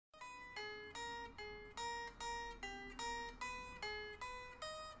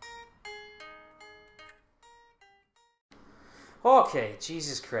Okay,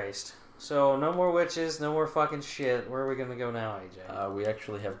 Jesus Christ. So, no more witches, no more fucking shit. Where are we gonna go now, AJ? We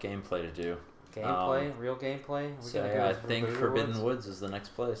actually have gameplay to do. Gameplay? Real gameplay? I think Forbidden Woods is the next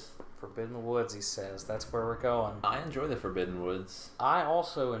place. Forbidden Woods, he says. That's where we're going. I enjoy the Forbidden Woods. I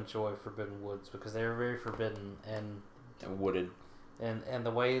also enjoy Forbidden Woods because they're very forbidden and wooded. And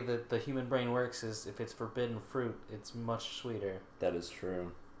the way that the human brain works is if it's forbidden fruit, it's much sweeter. That is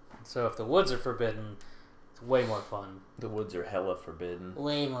true. So if the woods are forbidden, it's way more fun. The woods are hella forbidden.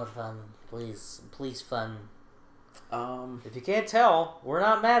 Way more fun. Please fun. If you can't tell, we're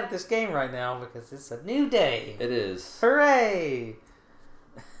not mad at this game right now because it's a new day. It is. Hooray!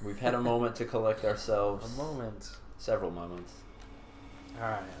 We've had a moment to collect ourselves. A moment. Several moments.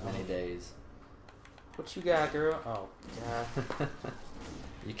 Alright. Many days. What you got, girl? Oh, God.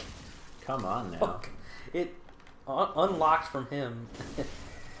 Come on now. Fuck. It unlocked from him.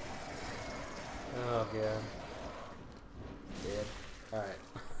 Oh, God. Dead. Alright.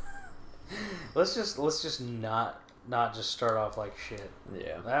 Let's just not just start off like shit.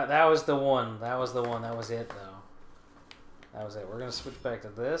 Yeah. That was the one. That was the one. That was it, though. That was it. We're gonna switch back to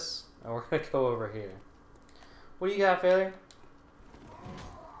this, and we're gonna go over here. What do you got, Failure?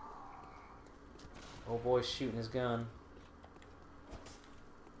 Old boy's shooting his gun.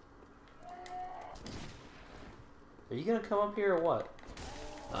 Are you gonna come up here or what?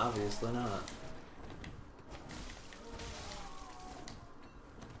 Obviously not.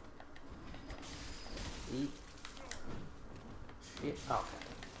 Eat. Shit. Oh,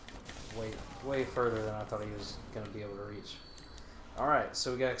 way further than I thought he was gonna be able to reach. Alright,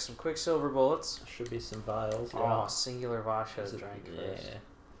 so we got some Quicksilver bullets. Should be some vials. Oh, singular Vasha drank first.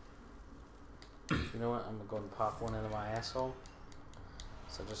 Yeah. You know what? I'm gonna go and pop one into my asshole.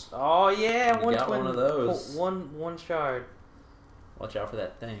 So just oh yeah, one of those. One shard. Watch out for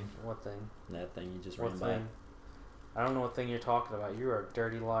that thing. What thing? That thing you just what ran thing? By. I don't know what thing you're talking about. You are a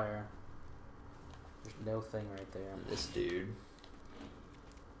dirty liar. There's no thing right there. This dude.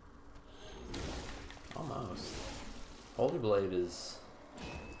 Almost. Holy Blade is...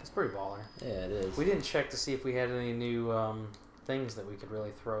 It's pretty baller. Yeah, it is. We didn't check to see if we had any new things that we could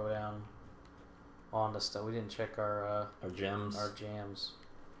really throw down onto stuff. We didn't check our gems. Our jams.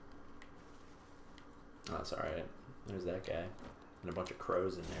 Oh, that's alright. There's that guy. And a bunch of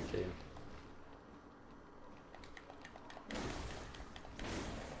crows in there, too.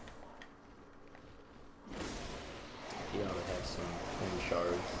 He ought to have some twin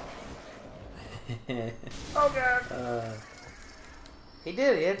shards. Oh god! He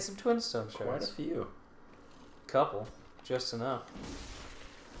did. He had some twin stone shards. Quite a few. Couple. Just enough.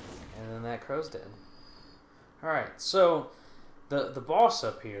 And then that crow's dead. Alright, so the boss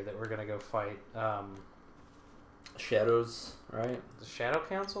up here that we're gonna go fight, Shadows, right? The Shadow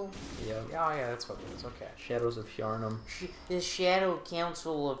Council? Yeah. Oh yeah, that's what it is. Okay. Shadows of Hjarnum. The Shadow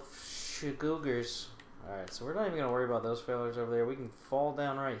Council of Shagoogers. Alright, so we're not even going to worry about those failures over there. We can fall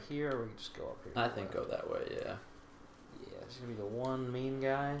down right here, or we can just go up here. I think go that way, yeah. Yeah, there's going to be the one mean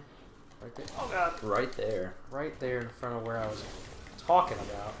guy. Right there. Oh, God. Right there. Right there in front of where I was talking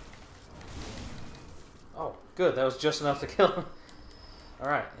about. Oh, good. That was just enough to kill him.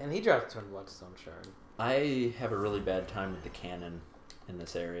 Alright, and he dropped a twin bloodstone shard. I have a really bad time with the cannon in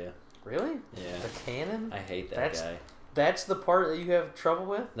this area. Really? Yeah. The cannon? I hate that guy. That's the part that you have trouble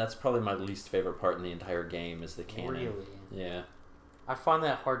with? That's probably my least favorite part in the entire game is the cannon. Really? Yeah. I find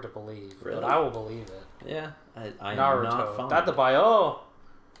that hard to believe, really? but I will believe it. Yeah. I'm Naruto. not fond. Not the bio.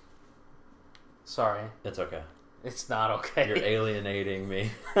 Sorry. It's okay. It's not okay. You're alienating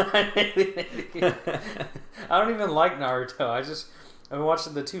me. I'm alienating you. I don't even like Naruto. I've been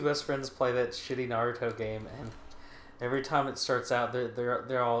watching the two best friends play that shitty Naruto game, and every time it starts out,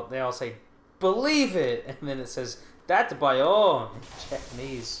 they all say, "Believe it," and then it says, "That bio," in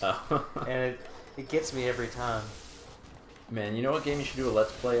Japanese, and it gets me every time. Man, you know what game you should do a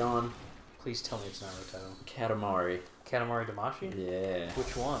Let's Play on? Please tell me it's Naruto. Katamari. Katamari Damacy? Yeah.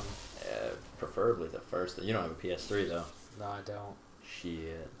 Which one? Preferably the first. You don't have a PS3 though. No, I don't.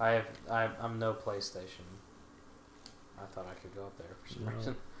 Shit. I'm no PlayStation. I thought I could go up there for some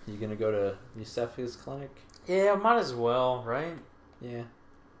reason. You gonna go to Yusefi's clinic? Yeah, might as well, right? Yeah.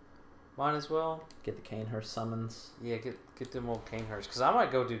 Might as well. Get the Canehurst summons. Yeah, get them old Canehurst. Because I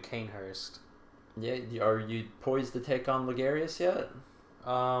might go do Canehurst. Yeah, are you poised to take on Ligarius yet?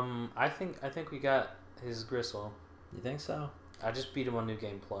 I think we got his Gristle. You think so? I just beat him on New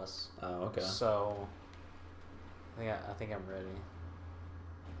Game Plus. Oh, okay. So, I think I'm ready.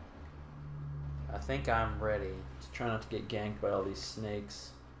 I think I'm ready. Just try not to get ganked by all these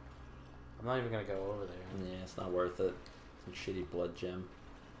snakes. I'm not even gonna go over there. Yeah, it's not worth it. Some shitty blood gem.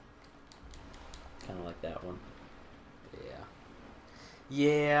 Kind of like that one. Yeah.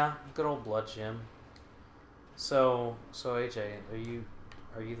 Yeah, good old Blood Gym. So AJ, are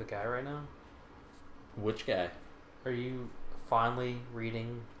you the guy right now? Which guy? Are you finally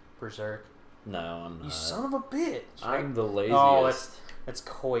reading Berserk? No, I'm not. You son of a bitch! I'm the laziest. Oh, that's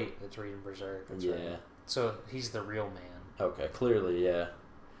Coit that's reading Berserk. That's yeah. right. So he's the real man. Okay, clearly, yeah.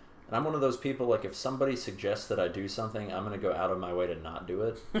 And I'm one of those people, like, if somebody suggests that I do something, I'm going to go out of my way to not do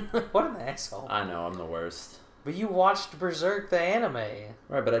it. What an asshole. I know, I'm the worst. But you watched Berserk the anime.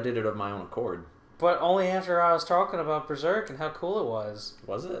 Right, but I did it of my own accord. But only after I was talking about Berserk and how cool it was.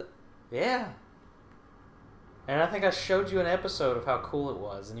 Was it? Yeah. And I think I showed you an episode of how cool it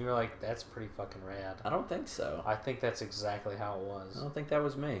was, and you were like, that's pretty fucking rad. I don't think so. I think that's exactly how it was. I don't think that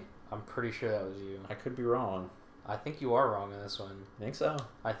was me. I'm pretty sure that was you. I could be wrong. I think you are wrong in this one. Think so?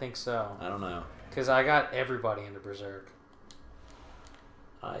 I think so. I don't know. Because I got everybody into Berserk.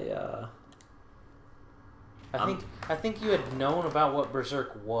 I think you had known about what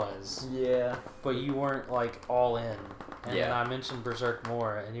Berserk was. Yeah. But you weren't, like, all in. And Yeah. then I mentioned Berserk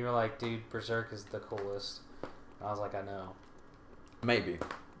more, and you were like, dude, Berserk is the coolest. And I was like, I know. Maybe.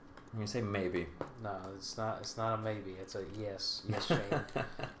 I'm going to say maybe. No, it's not a maybe. It's a yes. Yes, Shane.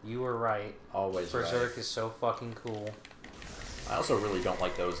 You were right. Always Berserk right. is so fucking cool. I also really don't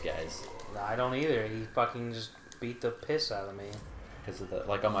like those guys. I don't either. He fucking just beat the piss out of me. Because of the,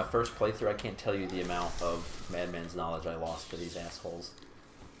 like, on my first playthrough, I can't tell you the amount of Madman's knowledge I lost to these assholes.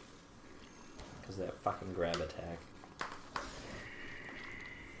 Because of that fucking grab attack.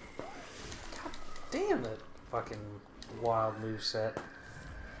 God damn it. Fucking wild moveset.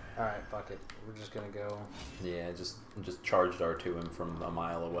 Alright, fuck it. We're just gonna go. Yeah, just charged R2 him from a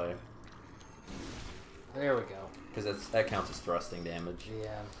mile away. There we go. Because that counts as thrusting damage.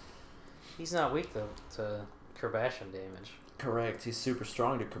 Yeah. He's not weak, though, to Kerbashian damage. Correct. He's super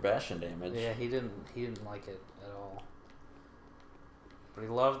strong to Kerbashian damage. Yeah, he didn't like it at all. But he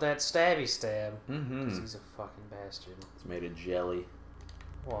loved that stabby stab. Mm-hmm. Because he's a fucking bastard. It's made of jelly.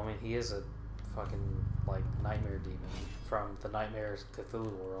 Well, I mean, he is a fucking, like, nightmare demon from the Nightmare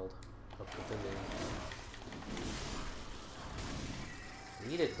Cthulhu world of Cthulhu.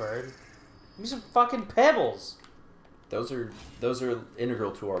 Eat it, bird. Give me some fucking pebbles! Those are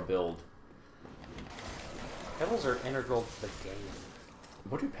integral to our build. Pebbles are integral to the game.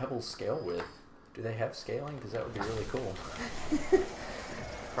 What do pebbles scale with? Do they have scaling? Because that would be really cool.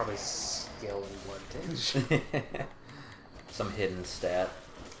 Probably skill and bluntage. Some hidden stat.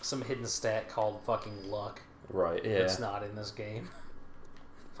 Some hidden stat called fucking luck. Right, yeah. It's not in this game.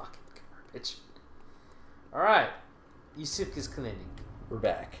 Fucking garbage. Alright. Yusufka's Clinic. We're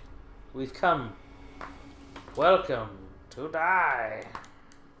back. We've come. Welcome to die.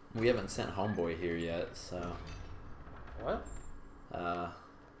 We haven't sent Homeboy here yet, so... What?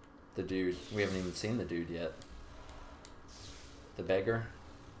 The dude. We haven't even seen the dude yet. The beggar.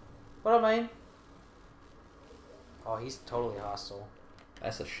 What I mean? Oh, he's totally hostile.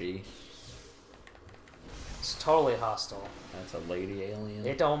 That's a she. It's totally hostile. That's a lady alien.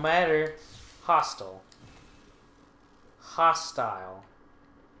 It don't matter. Hostile. Hostile.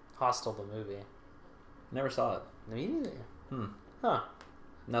 Hostile the movie. Never saw it. Me neither. Huh.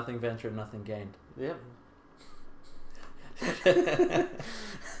 Nothing ventured, nothing gained. Yep.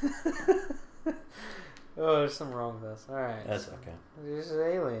 Oh, there's something wrong with this. Alright. That's okay. There's an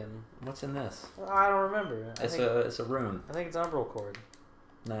alien. What's in this? I don't remember. It's a rune. I think it's Umbral Cord.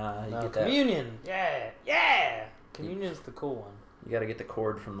 Nah, you No, get that. Communion! Yeah! Yeah! Communion's the cool one. You gotta get the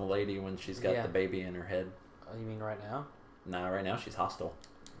cord from the lady when she's got Yeah. the baby in her head. Oh, you mean right now? Nah, right now she's hostile.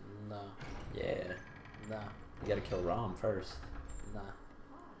 No. Yeah. Nah. You gotta kill Rom first. Nah.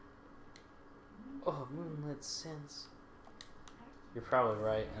 Oh, moonlit sense. You're probably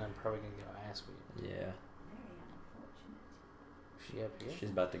right, and I'm probably gonna get my ass beat. Yeah. Is she up here? She's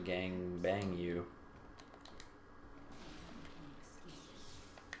about to gang bang you.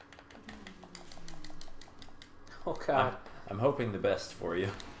 Oh god. I'm hoping the best for you.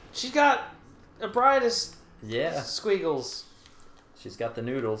 She's got a brightest Yeah. squiggles. She's got the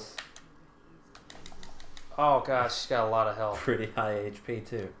noodles. Oh god, she's got a lot of health. Pretty high HP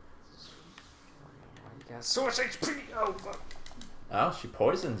too. You got source HP! Oh fuck. Oh, she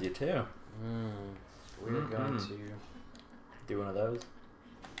poisons you too. We're going to... Do one of those.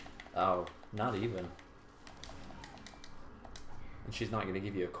 Oh, not even. And she's not going to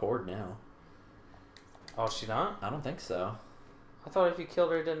give you a cord now. Oh, she not? I don't think so. I thought if you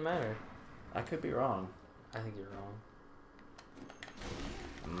killed her, it didn't matter. I could be wrong. I think you're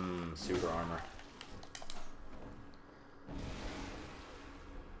wrong. Super armor.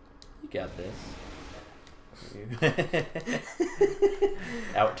 You got this.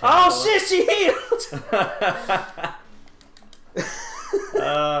 Out. Oh shit, she healed!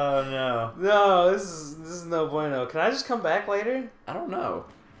 Oh no. No, this is no bueno. Can I just come back later? I don't know.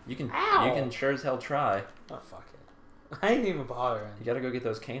 You can. Ow. You can sure as hell try. Oh fuck it. I ain't even bothering. You gotta go get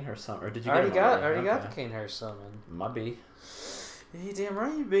those Canehurst summon. Or did you? I get already got the Canehurst summon. Might be. You damn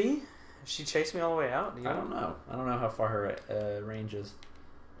right you be. She chased me all the way out. I don't know. I don't know how far her range is.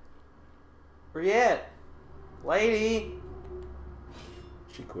 Where you at? Lady!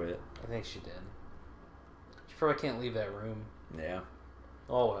 She quit. I think she did. She probably can't leave that room. Yeah.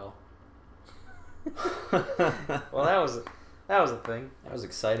 Oh well. Well, that was a thing. That was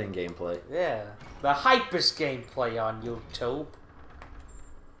exciting gameplay. Yeah. The hypest gameplay on YouTube.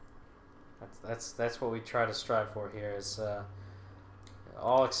 That's what we try to strive for here. Is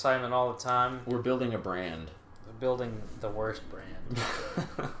all excitement all the time. We're building a brand. We're building the worst brand.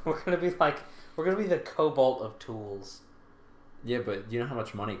 We're gonna be the Cobalt of tools. Yeah, but you know how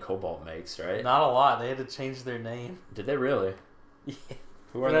much money Cobalt makes, right? Not a lot. They had to change their name. Did they really? Yeah.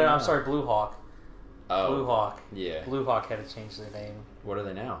 Who are they now? I'm sorry, Blue Hawk. Oh. Blue Hawk. Yeah. Blue Hawk had to change their name. What are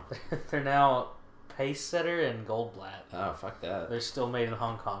they now? They're now Pace Setter and Goldblatt. Oh, fuck that. They're still made in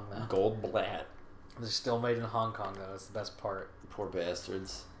Hong Kong though. Goldblatt. They're still made in Hong Kong though. That's the best part. Poor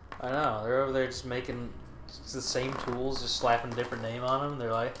bastards. I know. They're over there just making just the same tools, just slapping a different name on them.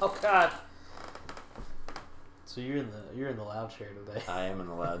 They're like, oh god. So you're in the loud chair today. I am in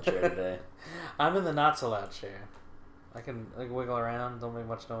the loud chair today. I'm in the not so loud chair. I can wiggle around, don't make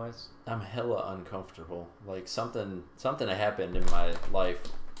much noise. I'm hella uncomfortable. Like something happened in my life,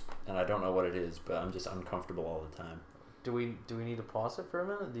 and I don't know what it is, but I'm just uncomfortable all the time. Do we need to pause it for a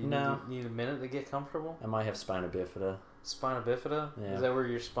minute? Do you need a minute to get comfortable? I might have spina bifida. Spina bifida? Yeah. Is that where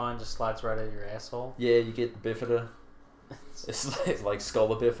your spine just slides right out of your asshole? Yeah, you get bifida. It's like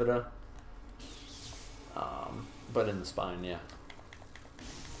scola bifida. But in the spine, yeah.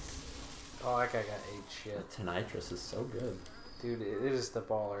 Oh, that guy got ate shit. The Tonitrus is so good. Dude, it is the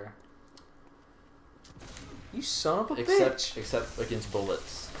baller. You son of a bitch! Except against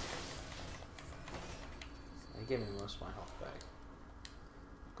bullets. He gave me most of my health back.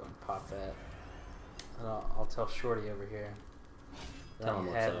 Go and pop that. And I'll tell Shorty over here. Tell him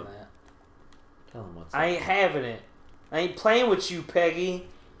what's up. That. Tell him what's up. I ain't having it. I ain't playing with you, Peggy.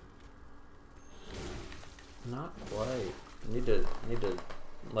 Not quite. Need to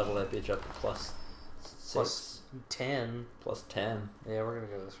level that bitch up to plus 6. Plus 10. Plus 10. Yeah, we're gonna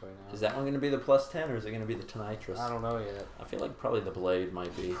go this way now. Is that one gonna be the plus 10 or is it gonna be the Tonitrus? I don't know yet. I feel like probably the blade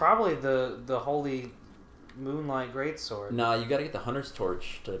might be. Probably the holy moonlight greatsword. Nah, you gotta get the Hunter's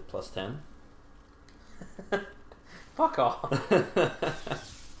Torch to plus 10. Fuck off.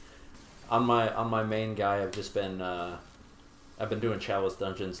 on my main guy, I've just been I've been doing Chalice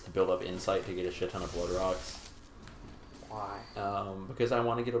dungeons to build up insight to get a shit ton of blood rocks. Why? Because I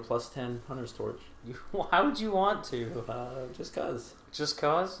want to get a plus 10 Hunter's Torch. Why would you want to? Just cause. Just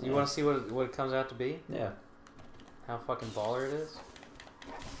cause? Yeah. You want to see what it comes out to be? Yeah. How fucking baller it is?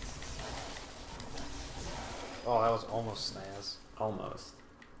 Oh, that was almost snaz. Almost.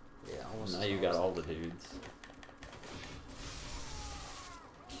 Yeah, almost. Now you got all the dudes.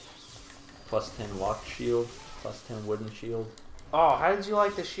 Plus 10 locked shield. Plus 10 wooden shield. Oh, how did you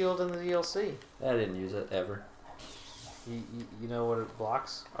like the shield in the DLC? I didn't use it ever. You know what it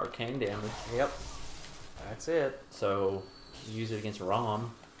blocks? Arcane damage. Yep. That's it. So you use it against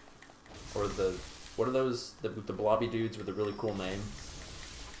Rom. Or what are those? The blobby dudes with a really cool name.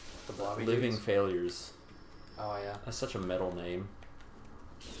 The blobby Living dudes? Failures. Oh yeah. That's such a metal name.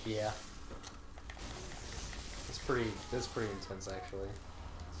 Yeah. It's pretty intense actually.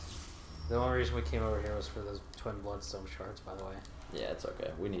 The only reason we came over here was for those twin bloodstone shards, by the way. Yeah, it's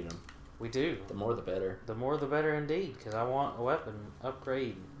okay. We need them. We do. The more the better. The more the better indeed, because I want a weapon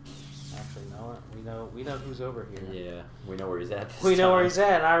upgrade. Actually, no, we know who's over here. Yeah, we know where he's at. We know where he's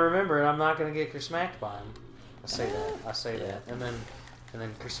at, and I remember, and I'm not gonna get smacked by him. I say that, and then oh,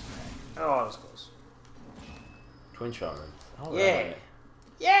 that was close. Twin shards. All Yeah, right.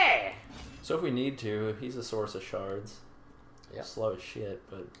 yeah. So if we need to, he's a source of shards. Yeah. Slow as shit,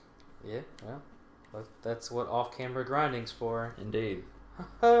 but Yeah, well, that's what off-camera grinding's for. indeed.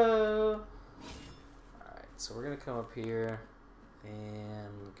 Alright, so we're gonna come up here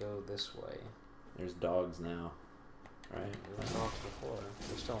and go this way. There's dogs now, right? There were dogs before.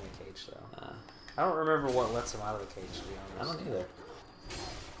 They're still in the cage though. Nah, I don't remember what lets them out of the cage, to be I honest. don't either.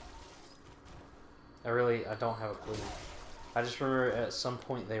 I don't have a clue. I just remember at some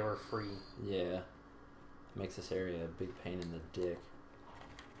point they were free. Yeah. Makes this area a big pain in the dick.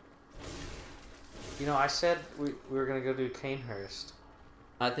 You know, I said we were gonna go do Canehurst.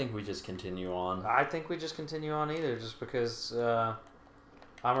 I think we just continue on. I think we just continue on either, just because I'm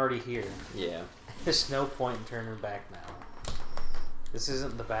already here. Yeah. There's no point in turning back now. This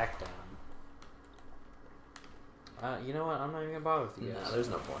isn't the back down. You know what? I'm not even gonna bother with you guys. No, there's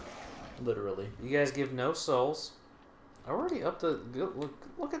no point. Literally. You guys give no souls. Already up to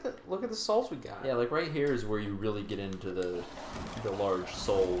look at the souls we got. Yeah, like right here is where you really get into the large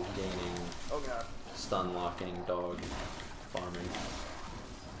soul gaining. Oh god. Stun locking dog farming.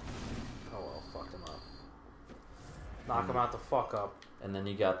 Oh well, fucked him up. Knock him out the fuck up. And then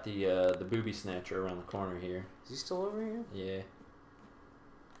you got the booby snatcher around the corner here. Is he still over here? Yeah.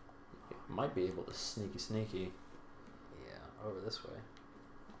 Might be able to sneaky. Yeah, over this way.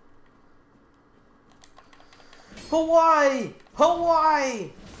 Hawaii! Hawaii!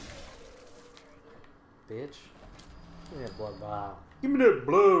 Bitch. Give me that blood vial. Give me that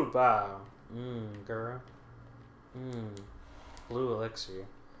blue vial. Girl. Blue elixir.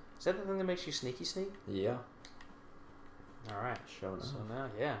 Is that the thing that makes you sneak? Yeah. Alright. Show enough. So now,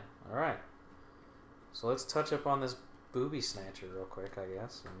 yeah. Alright. So let's touch up on this booby snatcher real quick, I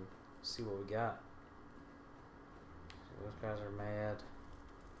guess, and see what we got. So those guys are mad.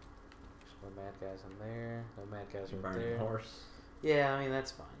 There's no mad guys in there. No mad guys right Burning there. horse. Yeah, I mean,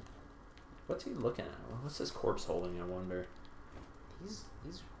 that's fine. What's he looking at? What's his corpse holding, I wonder? He's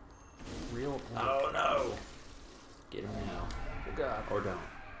real. Oh no! Get him now. Oh god. Or don't.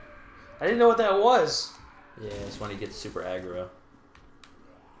 I didn't know what that was. Yeah, it's when he gets super aggro.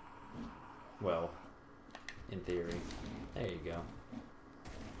 Well, in theory. There you go.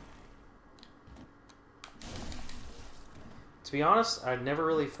 To be honest, I never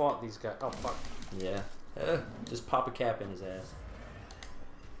really fought these guys. Oh fuck. Yeah. Just pop a cap in his ass.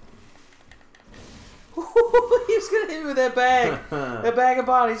 He's gonna hit me with that bag. That bag of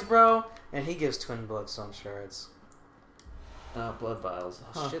bodies, bro. And he gives twin bloodstone shards. Blood vials.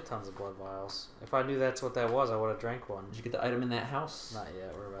 Huh. Shit tons of blood vials. If I knew that's what that was, I would have drank one. Did you get the item in that house? Not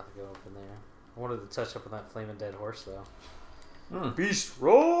yet. We're about to go up in there. I wanted to touch up on that flaming dead horse, though. Beast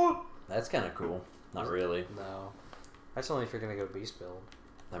roar! That's kind of cool. Not really. No. That's only if you're going to go beast build.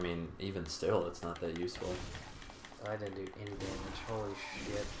 I mean, even still, it's not that useful. I didn't do any damage. Holy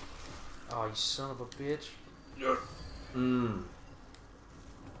shit. Oh, you son of a bitch. No,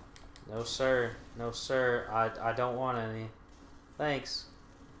 sir. No, sir. I don't want any. Thanks.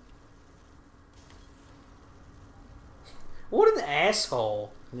 What an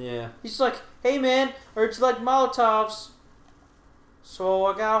asshole. Yeah. He's like, hey man, heard you like Molotovs. So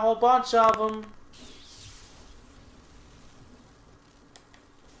I got a whole bunch of them.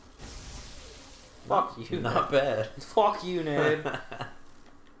 Fuck you, Not Ned. bad. Fuck you, Ned. Alright,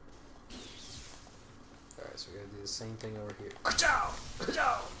 so we're gonna do the same thing over here. Ka-chow!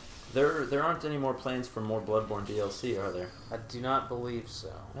 Ka-chow! There aren't any more plans for more Bloodbourne DLC, are there? I do not believe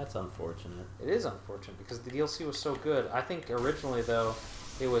so. That's unfortunate. It is unfortunate because the DLC was so good. I think originally, though,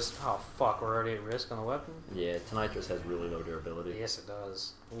 it was... Oh, fuck, we're already at risk on the weapon? Yeah, Tonitrus has really low durability. Yes, it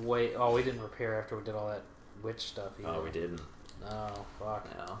does. Wait, oh, we didn't repair after we did all that witch stuff either. Oh, we didn't. No, fuck.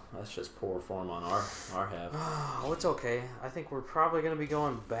 No, that's just poor form on our half. Oh, it's okay. I think we're probably going to be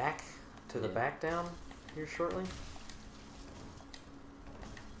going back to the back down here shortly.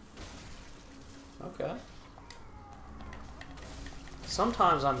 Okay.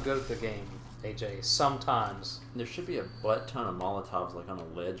 Sometimes I'm good at the game, AJ. Sometimes. There should be a butt ton of Molotovs like on a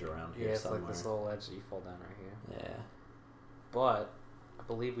ledge around here it's somewhere. like this little ledge that you fall down right here. Yeah. But I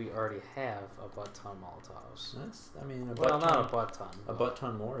believe we already have a butt ton of Molotovs. I mean, a Well, butt not ton, a butt ton. a butt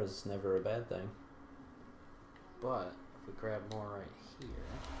ton more is never a bad thing. But if we grab more right here,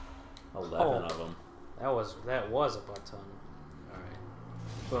 11 of them. that was a butt ton. All right.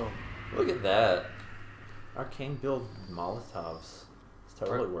 Boom. Look at that. Arcane build Molotovs. It's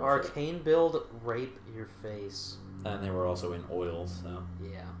totally worth it. Arcane build, rape your face. And they were also in oils, so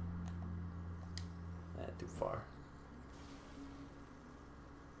Yeah. too far.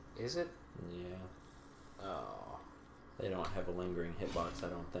 Is it? Yeah. Oh. They don't have a lingering hitbox, I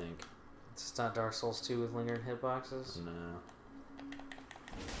don't think. It's not Dark Souls 2 with lingering hitboxes? No.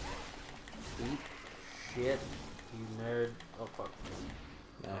 Eat shit, you nerd. Oh, fuck.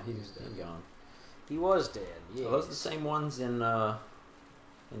 No, he's gone. He was dead, yeah. Are those the same ones in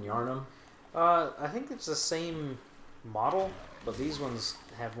Yarnum? I think it's the same model, but these ones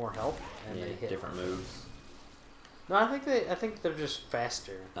have more health and Yeah, they hit different moves. No, I think they're just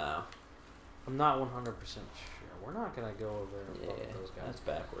faster. Oh. I'm not 100% sure. We're not gonna go over there and fuck with those guys. That's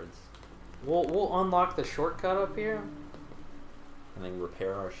backwards. We'll unlock the shortcut up here, And then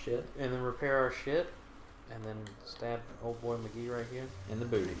repair our shit and then repair our shit, and then stab old boy McGee right here. in the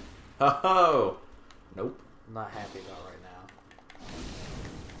booty. Oh! Nope. I'm not happy about right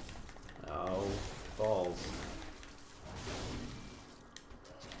now. Oh, balls.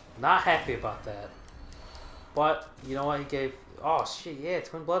 Not happy about that. But you know what? He gave Oh shit! Yeah,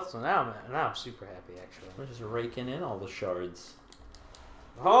 Twin Bloodstone. Now I'm super happy actually. We're just raking in all the shards.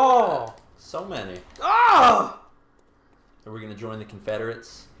 Oh, so many. Oh! Are we gonna join the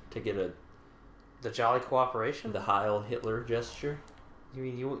Confederates to get the Jolly Cooperation? the Heil Hitler gesture? You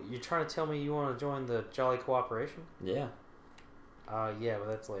mean you're trying to tell me you want to join the Jolly Cooperation? Yeah. Yeah, but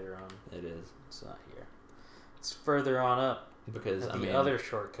that's later on. It is. It's not here. It's further on up. Because I mean, the other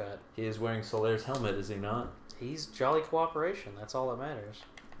shortcut. He is wearing Solaire's helmet, is he not? He's Jolly Cooperation. That's all that matters.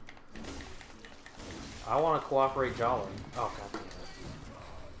 I want to cooperate Jolly. Oh god damn it.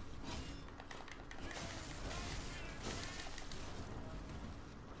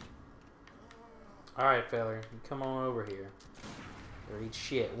 Alright, feller. You come on over here. Or eat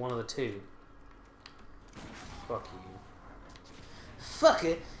shit. One of the two. Fuck you. Fuck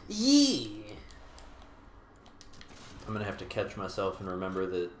it. Yeah. I'm gonna have to catch myself and remember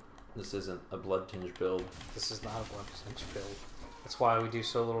that this isn't a blood tinge build. This is not a blood tinge build. That's why we do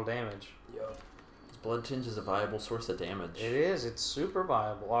so little damage. Yep. Blood tinge is a viable source of damage. It is. It's super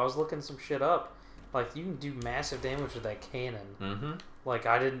viable. I was looking some shit up. Like, you can do massive damage with that cannon. Mm-hmm. Like,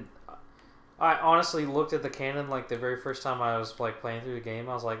 I honestly looked at the cannon, like, the very first time I was, like, playing through the game.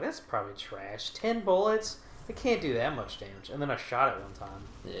 I was like, that's probably trash. 10 bullets? It can't do that much damage. And then I shot it one time.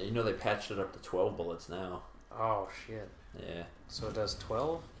 Yeah, you know they patched it up to 12 bullets now. Oh, shit. Yeah. So it does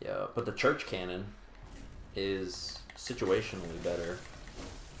 12? Yeah, but the church cannon is situationally better,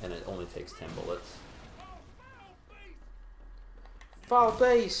 and it only takes 10 bullets. Fall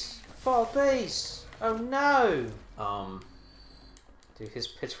base! Fall base! Oh no! Dude, his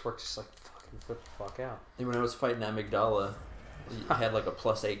pitchfork just like fucking flipped the fuck out. And when I was fighting Amygdala, he had like a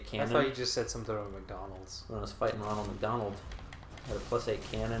 +8 cannon. I thought you just said something about McDonald's. When I was fighting Ronald McDonald, I had a +8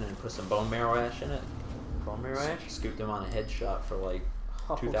 cannon and put some bone marrow ash in it. Bone marrow ash? Scooped him on a headshot for like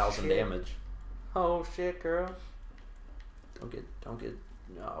 2,000 shit. damage. Oh shit, girl. Don't get,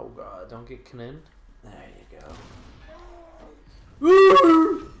 oh god. Don't get cannoned. There you go.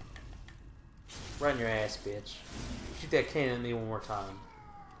 Woo! Right in your ass, bitch. Shoot that cannon at me one more time.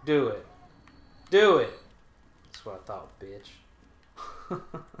 Do it. Do it! That's what I thought, bitch.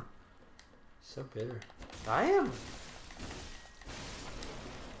 So bitter. I am.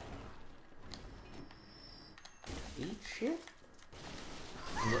 Eat shit?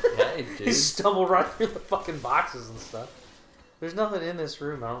 Hey, dude. He stumbled right through the fucking boxes and stuff. There's nothing in this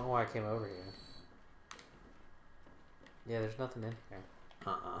room. I don't know why I came over here. Yeah, there's nothing in here.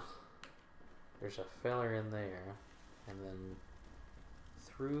 There's a feller in there. And then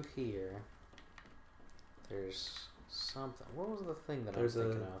through here, there's something. What was the thing that I'm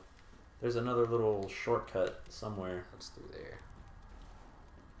thinking of? There's another little shortcut somewhere. What's through there?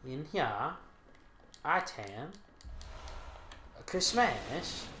 In here, I can.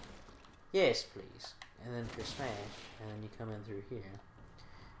 Smash. Yes, please. And then smash. And then you come in through here.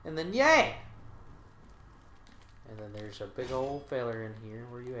 And then, yeah! And then there's a big old feller in here.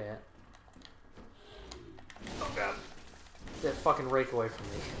 Where you at? Oh, God. Get that fucking rake away from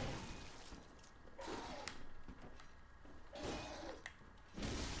me.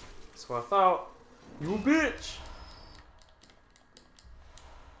 That's what I thought. You a bitch!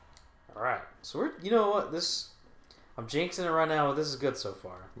 Alright. So we're, you know what? I'm jinxing it right now, but this is good so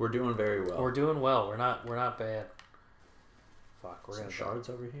far. We're doing very well. We're doing well. We're not bad. Fuck, we're some gonna shards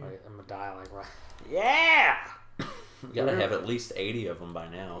over here. Wait, I'm gonna die like right. Yeah. We gotta have at least 80 of them by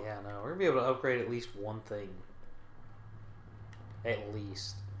now. Yeah, no, we're gonna be able to upgrade at least one thing. At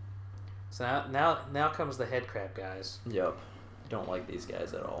least. So now comes the head crab guys. Yep. Don't like these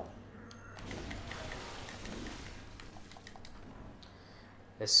guys at all.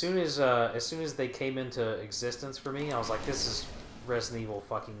 As soon as they came into existence for me, I was like, this is Resident Evil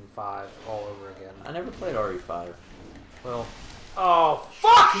fucking 5 all over again. I never played RE5. Well, oh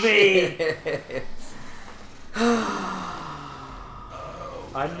fuck me!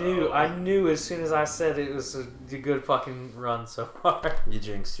 I knew as soon as I said it was a good fucking run so far. You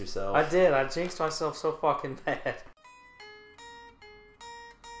jinxed yourself. I did. I jinxed myself so fucking bad.